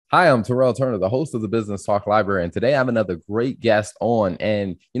Hi, I'm Terrell Turner, the host of the Business Talk Library, and today I have another great guest on.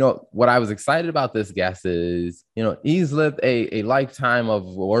 And what I was excited about this guest is, he's lived a lifetime of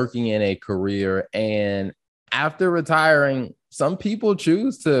working in a career, and after retiring, some people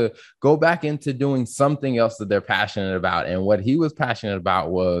choose to go back into doing something else that they're passionate about. And what he was passionate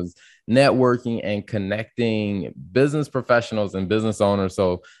about was networking and connecting business professionals and business owners.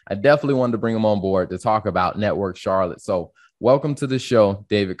 So I definitely wanted to bring him on board to talk about Network Charlotte. So welcome to the show,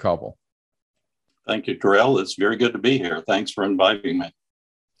 David Covell. Thank you, Terrell. It's very good to be here. Thanks for inviting me.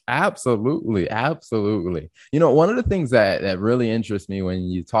 Absolutely. Absolutely. One of the things that really interests me when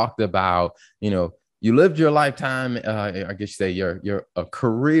you talked about, you lived your lifetime, I guess you say your a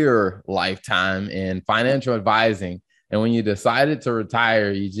career lifetime in financial advising. And when you decided to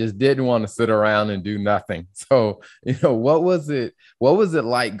retire, you just didn't want to sit around and do nothing. So, what was it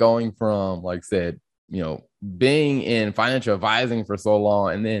like going from, like I said, being in financial advising for so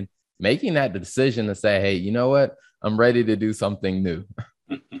long and then making that decision to say, hey, you know what? I'm ready to do something new.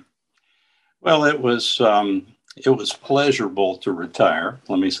 Well, it was pleasurable to retire.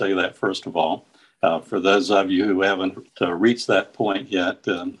 Let me say that first of all. For those of you who haven't reached that point yet,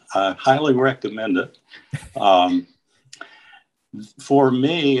 I highly recommend it. For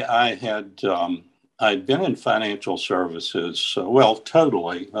me, I'd been in financial services,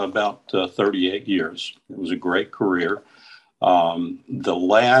 totally about 38 years. It was a great career. It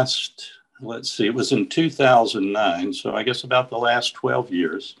was in 2009, so I guess about the last 12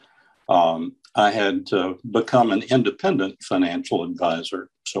 years, I had become an independent financial advisor.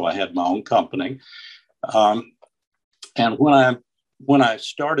 So I had my own company. And when I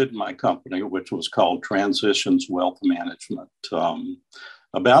started my company, which was called Transitions Wealth Management,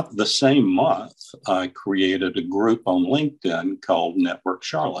 about the same month, I created a group on LinkedIn called Network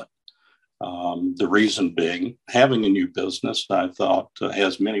Charlotte. The reason being, having a new business, I thought,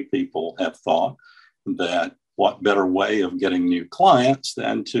 as many people have thought, that what better way of getting new clients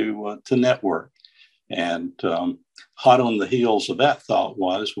than to network. And hot on the heels of that thought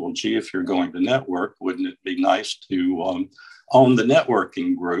was, well, gee, if you're going to network, wouldn't it be nice to own the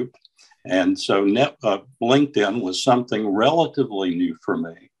networking group? And so LinkedIn was something relatively new for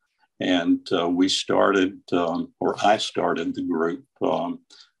me. And I started the group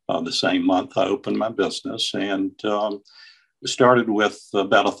the same month I opened my business, and started with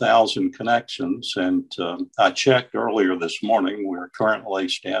about 1,000 connections. And I checked earlier this morning, we're currently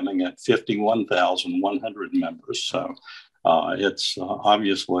standing at 51,100 members. So it's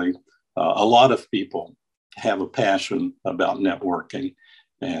obviously a lot of people have a passion about networking.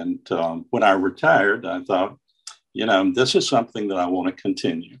 And when I retired, I thought, this is something that I want to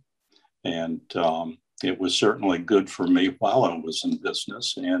continue. And it was certainly good for me while I was in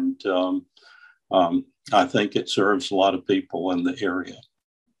business. And I think it serves a lot of people in the area.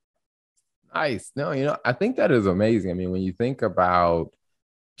 Nice. No, I think that is amazing. I mean, when you think about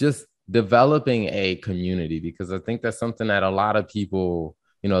just developing a community, because I think that's something that a lot of people,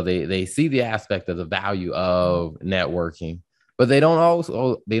 they see the aspect of the value of networking, but they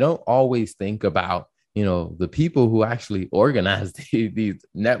don't always think about, the people who actually organize these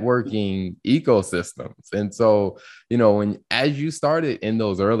networking ecosystems. And so, as you started in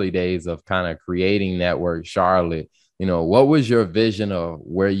those early days of kind of creating Network Charlotte, what was your vision of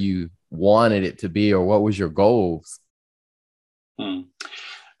where you wanted it to be, or what was your goals? I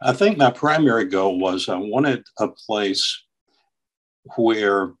think my primary goal was I wanted a place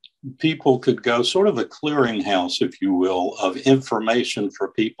where people could go, sort of a clearinghouse, if you will, of information for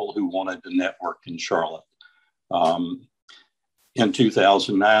people who wanted to network in Charlotte. In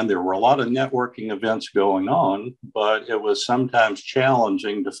 2009, there were a lot of networking events going on, but it was sometimes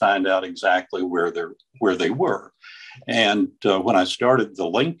challenging to find out exactly where they were. And when I started the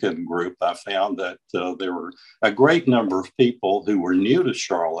LinkedIn group, I found that there were a great number of people who were new to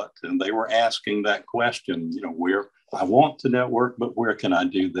Charlotte, and they were asking that question, where I want to network, but where can I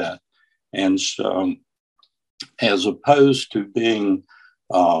do that? And so, as opposed to being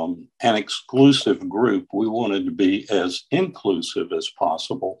an exclusive group, we wanted to be as inclusive as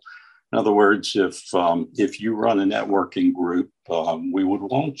possible. In other words, if you run a networking group, we would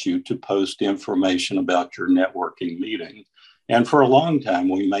want you to post information about your networking meeting. And for a long time,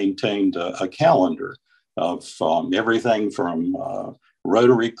 we maintained a calendar of everything from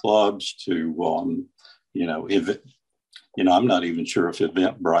Rotary clubs to, I'm not even sure if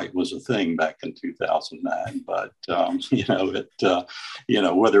Eventbrite was a thing back in 2009, but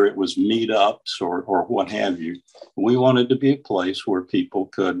whether it was meetups or what have you, we wanted to be a place where people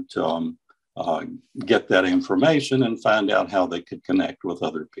could get that information and find out how they could connect with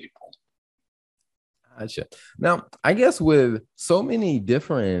other people. Gotcha. Now, I guess with so many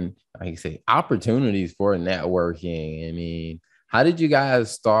different, like you say, opportunities for networking, I mean, how did you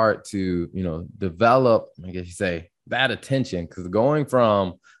guys start to, develop, I guess you say, that attention? Because going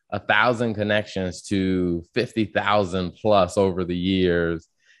from 1,000 connections to 50,000 plus over the years,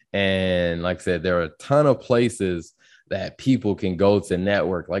 and like I said, there are a ton of places that people can go to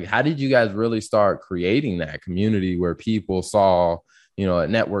network. Like, how did you guys really start creating that community where people saw, at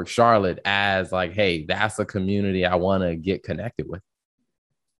Network Charlotte as like, hey, that's a community I want to get connected with?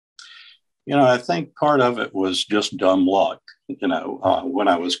 I think part of it was just dumb luck. When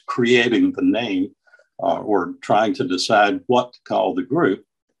I was creating the name or trying to decide what to call the group,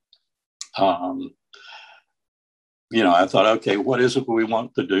 um, I thought, okay, what is it we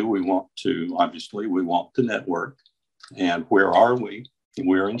want to do? We want to network. And where are we?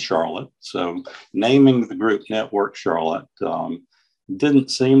 We're in Charlotte. So naming the group Network Charlotte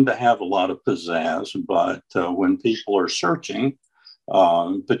didn't seem to have a lot of pizzazz, but when people are searching,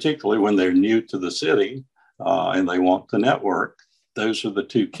 particularly when they're new to the city and they want to network, those are the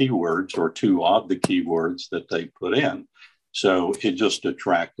two keywords or two of the keywords that they put in. So it just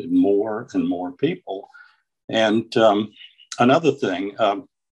attracted more and more people. And another thing,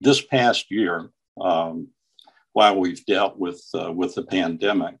 this past year, while we've dealt with the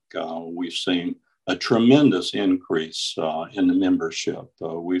pandemic, we've seen a tremendous increase in the membership.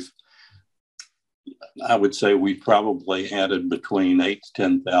 I would say we probably added between 8 to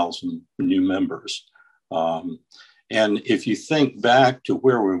 10,000 new members. And if you think back to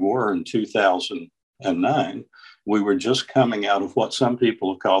where we were in 2009, we were just coming out of what some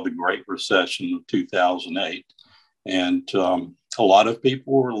people have called the Great Recession of 2008. And a lot of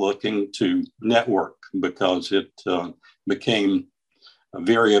people were looking to network because it became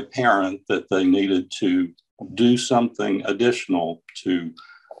very apparent that they needed to do something additional to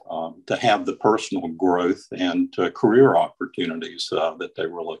have the personal growth and career opportunities that they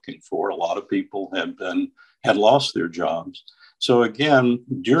were looking for. A lot of people had lost their jobs. So again,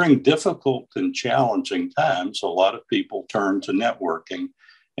 during difficult and challenging times, a lot of people turn to networking,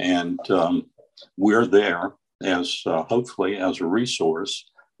 and we're there as hopefully as a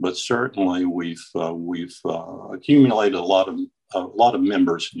resource. But certainly, we've accumulated a lot of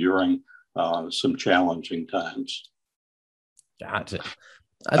members during some challenging times. Gotcha.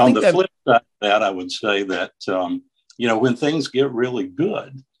 On the flip side of that, I would say that when things get really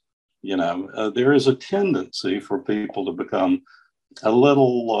good, there is a tendency for people to become a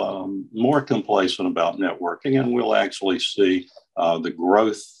little more complacent about networking, and we'll actually see the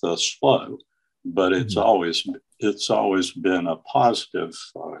growth slow. But it's always been a positive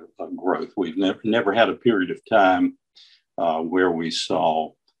growth. We've never had a period of time where we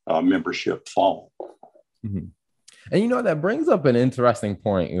saw membership fall. Mm-hmm. And that brings up an interesting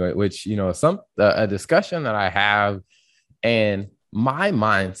point, which a discussion that I have, and my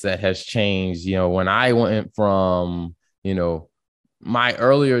mindset has changed. When I went from my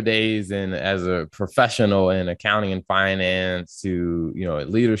earlier days and as a professional in accounting and finance to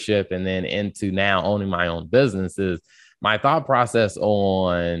leadership, and then into now owning my own businesses, my thought process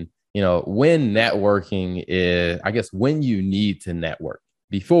on when networking is, I guess, when you need to network.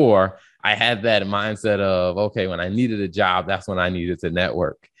 Before, I had that mindset of, okay, when I needed a job, that's when I needed to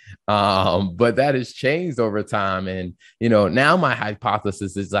network. But that has changed over time. And, now my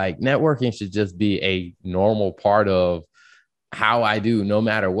hypothesis is like networking should just be a normal part of how I do, no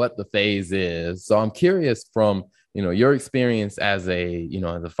matter what the phase is. So I'm curious from, your experience as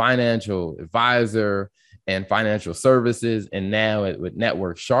the financial advisor and financial services, and now with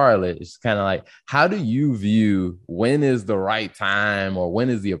Network Charlotte, it's kind of like, how do you view when is the right time or when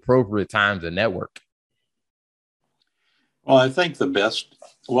is the appropriate time to network? Well, I think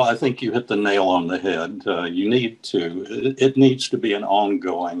I think you hit the nail on the head. It needs to be an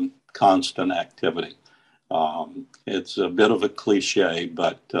ongoing, constant activity. It's a bit of a cliche,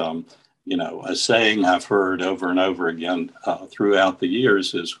 but a saying I've heard over and over again throughout the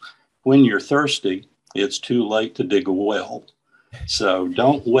years is, when you're thirsty, it's too late to dig a well. So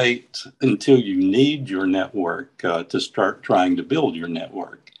don't wait until you need your network to start trying to build your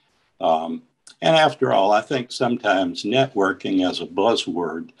network. And after all, I think sometimes networking as a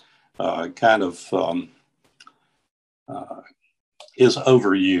buzzword is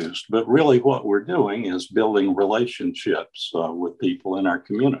overused. But really what we're doing is building relationships with people in our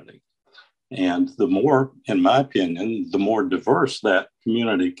community. And the more, in my opinion, the more diverse that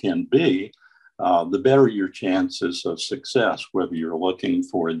community can be, the better your chances of success, whether you're looking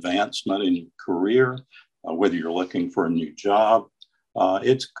for advancement in your career, whether you're looking for a new job.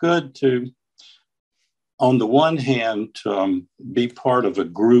 It's good to on the one hand, be part of a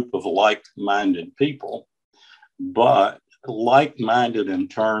group of like-minded people, but like-minded in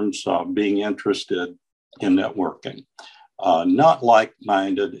terms of being interested in networking, not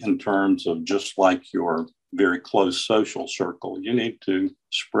like-minded in terms of just like your very close social circle. You need to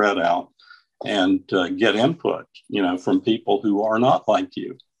spread out and get input, from people who are not like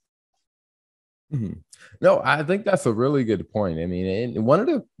you. Mm-hmm. No, I think that's a really good point. I mean, and one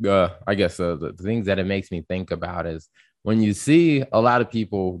of I guess, the things that it makes me think about is when you see a lot of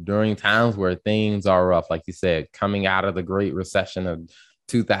people during times where things are rough, like you said, coming out of the Great Recession of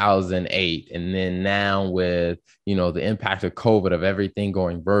 2008, and then now with, the impact of COVID, of everything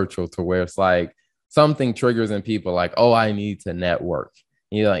going virtual, to where it's like something triggers in people like, oh, I need to network.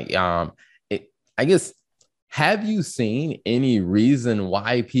 Like, I guess, have you seen any reason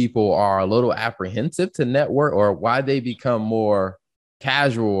why people are a little apprehensive to network, or why they become more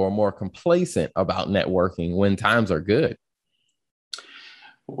casual or more complacent about networking when times are good?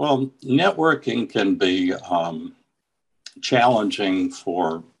 Well, networking can be challenging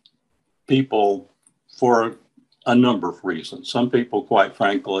for people for a number of reasons. Some people, quite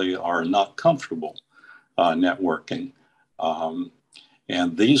frankly, are not comfortable networking.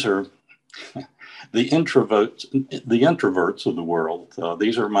 And these are the introverts of the world.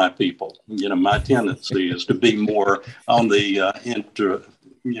 These are my people. My tendency is to be more on the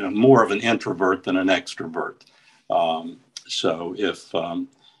more of an introvert than an extrovert. So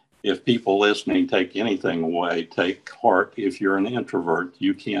if people listening take anything away, take heart. If you're an introvert,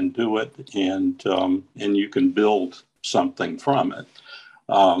 you can do it, and you can build something from it.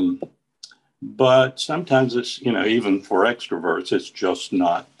 But sometimes it's, even for extroverts, it's just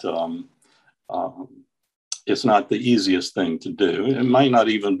not. It's not the easiest thing to do. It might not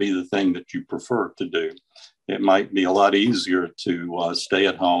even be the thing that you prefer to do. It might be a lot easier to stay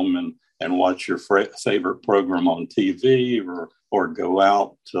at home and watch your favorite program on TV, or go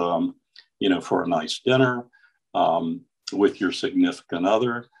out, for a nice dinner with your significant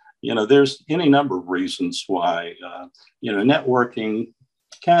other. There's any number of reasons why, networking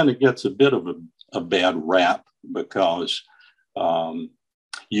kind of gets a bit of a bad rap, because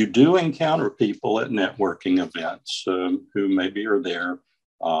you do encounter people at networking events who maybe are there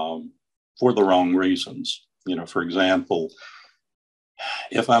for the wrong reasons. For example,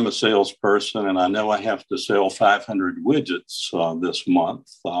 if I'm a salesperson and I know I have to sell 500 widgets this month,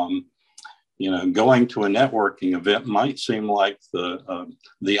 going to a networking event might seem like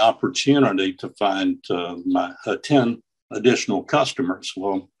the opportunity to find 10 additional customers.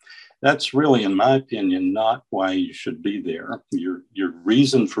 Well, that's really, in my opinion, not why you should be there. Your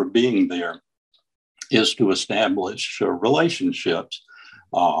reason for being there is to establish relationships.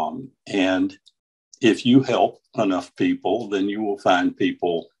 And if you help enough people, then you will find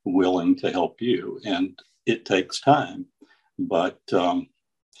people willing to help you. And it takes time. But, again,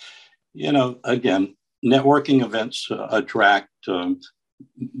 networking events attract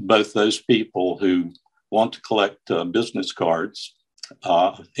both those people who want to collect business cards,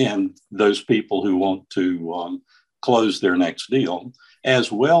 and those people who want to close their next deal,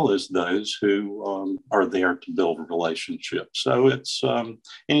 as well as those who are there to build a relationship. So it's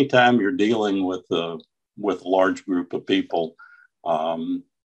anytime you're dealing with a large group of people,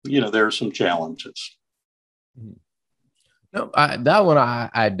 there are some challenges. No, that one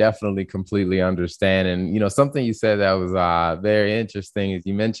I definitely completely understand. And, something you said that was very interesting is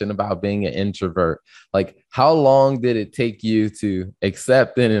you mentioned about being an introvert. Like, how long did it take you to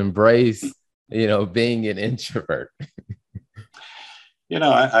accept and embrace, being an introvert?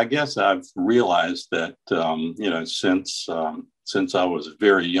 I guess I've realized that, since I was a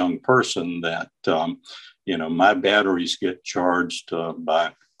very young person, that, my batteries get charged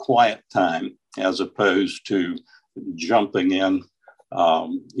by quiet time, as opposed to jumping in,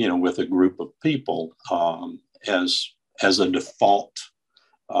 with a group of people as a default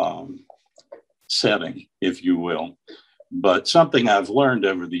setting, if you will. But something I've learned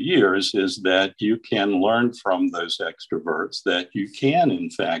over the years is that you can learn from those extroverts, that you can, in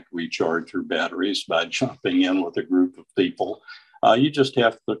fact, recharge your batteries by jumping in with a group of people. You just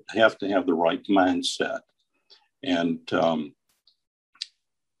have to have the right mindset. And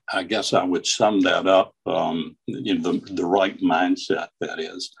I guess I would sum that up. The right mindset, that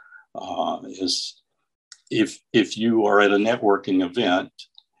is if you are at a networking event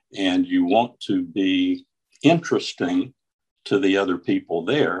and you want to be interesting to the other people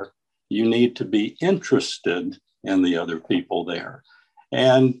there, you need to be interested in the other people there.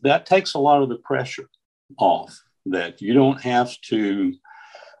 And that takes a lot of the pressure off, that you don't have to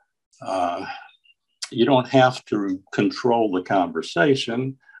control the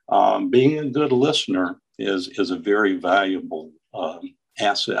conversation. Being a good listener is a very valuable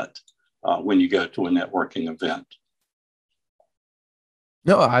asset when you go to a networking event.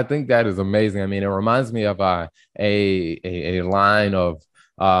 No, I think that is amazing. I mean, it reminds me of a line of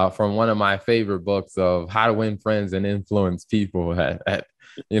from one of my favorite books of How to Win Friends and Influence People that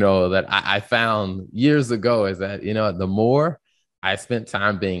I found years ago is that, the more I spent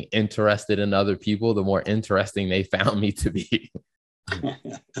time being interested in other people, the more interesting they found me to be.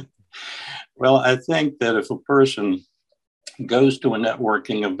 Well, I think that if a person goes to a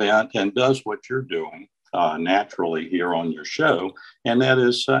networking event and does what you're doing naturally here on your show, and that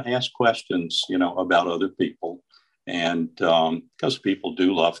is ask questions, about other people. And because people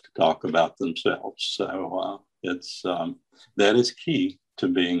do love to talk about themselves. So that is key to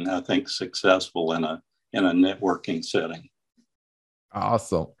being, I think, successful in a networking setting.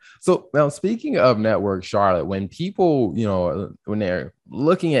 Awesome. So now, speaking of Network Charlotte, when people, when they're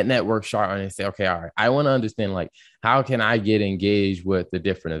looking at Network Charlotte and they say, okay, all right, I want to understand, like, how can I get engaged with the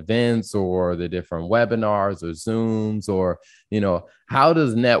different events or the different webinars or Zooms, or, how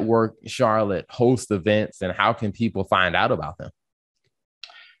does Network Charlotte host events and how can people find out about them?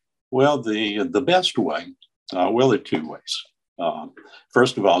 Well, the best way, there are two ways.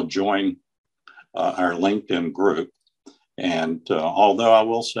 First of all, join our LinkedIn group. And although I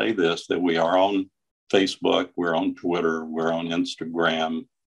will say this, that we are on Facebook, we're on Twitter, we're on Instagram,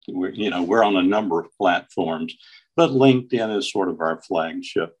 we're on a number of platforms, but LinkedIn is sort of our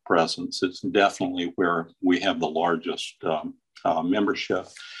flagship presence. It's definitely where we have the largest membership.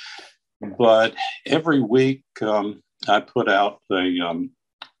 But every week I put out a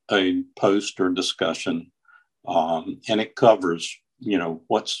post or discussion, and it covers,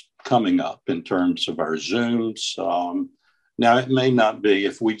 what's coming up in terms of our Zooms. Now, it may not be,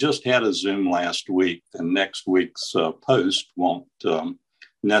 if we just had a Zoom last week, then next week's post won't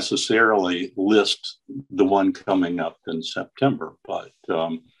necessarily list the one coming up in September. But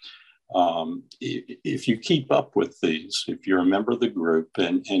if you keep up with these, if you're a member of the group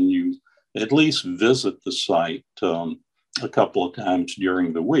and you at least visit the site a couple of times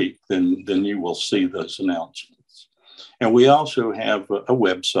during the week, then you will see those announcements. And we also have a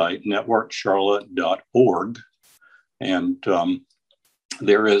website, networkcharlotte.org. And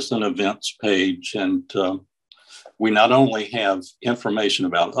there is an events page, and we not only have information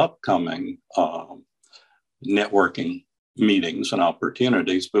about upcoming networking meetings and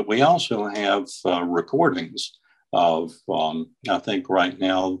opportunities, but we also have recordings of, I think right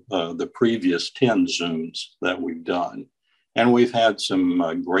now, the previous 10 Zooms that we've done. And we've had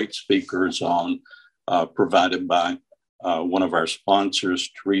some great speakers on, provided by one of our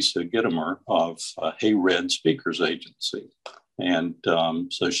sponsors, Teresa Gittimer of Hey Red Speakers Agency. And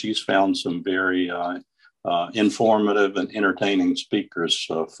so she's found some very informative and entertaining speakers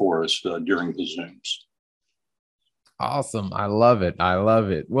for us during the Zooms. Awesome. I love it. I love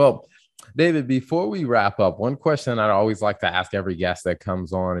it. Well, David, before we wrap up, one question I'd always like to ask every guest that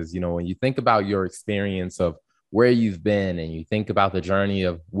comes on is, when you think about your experience of where you've been and you think about the journey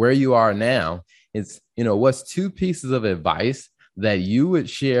of where you are now, it's, what's two pieces of advice that you would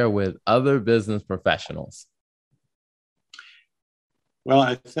share with other business professionals? Well,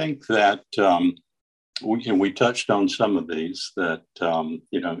 I think that we touched on some of these, that,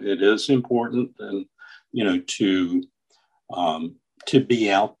 it is important and, to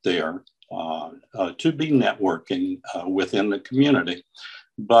be out there, to be networking within the community.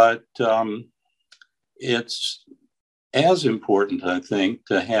 But it's as important, I think,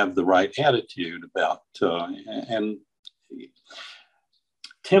 to have the right attitude about and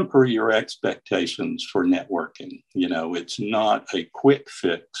temper your expectations for networking. It's not a quick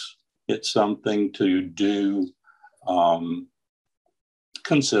fix. It's something to do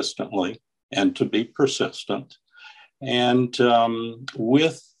consistently and to be persistent, and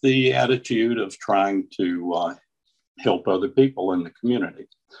with the attitude of trying to help other people in the community.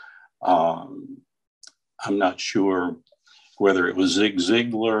 I'm not sure whether it was Zig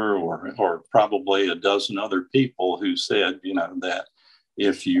Ziglar or probably a dozen other people who said, that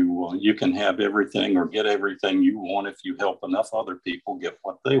if you can have everything or get everything you want if you help enough other people get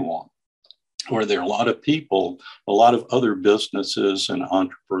what they want. Or there are a lot of people, a lot of other businesses and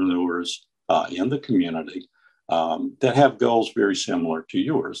entrepreneurs in the community that have goals very similar to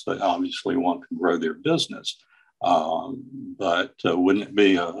yours. They obviously want to grow their business. But wouldn't it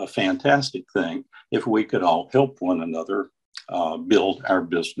be a fantastic thing if we could all help one another build our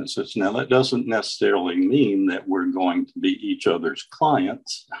businesses? Now, that doesn't necessarily mean that we're going to be each other's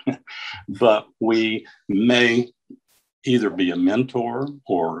clients, but we may either be a mentor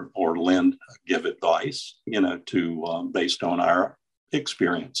or give advice, to based on our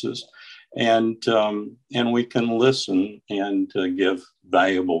experiences. and we can listen and give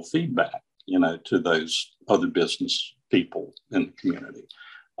valuable feedback, to those other business people in the community.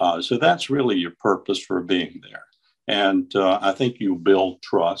 So that's really your purpose for being there. And I think you build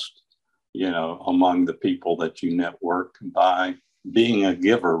trust, among the people that you network by being a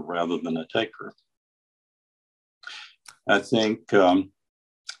giver rather than a taker. I think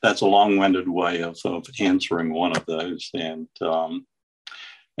that's a long-winded way of answering one of those. And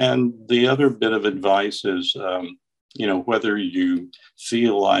the other bit of advice is, whether you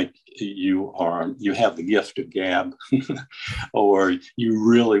feel like you have the gift of gab or you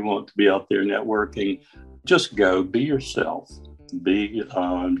really want to be out there networking, just go, be yourself, be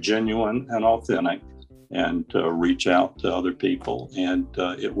genuine and authentic, and reach out to other people, and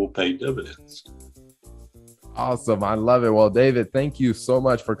it will pay dividends. Awesome. I love it. Well, David, thank you so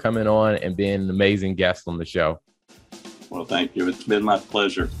much for coming on and being an amazing guest on the show. Well, thank you. It's been my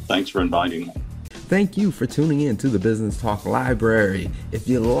pleasure. Thanks for inviting me. Thank you for tuning in to the Business Talk Library. If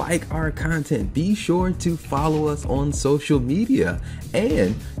you like our content, be sure to follow us on social media.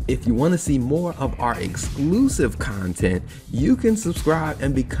 And if you want to see more of our exclusive content, you can subscribe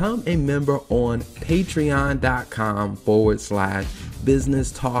and become a member on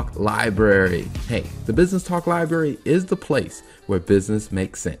patreon.com/Business Talk Library. Hey, the Business Talk Library is the place where business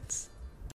makes sense.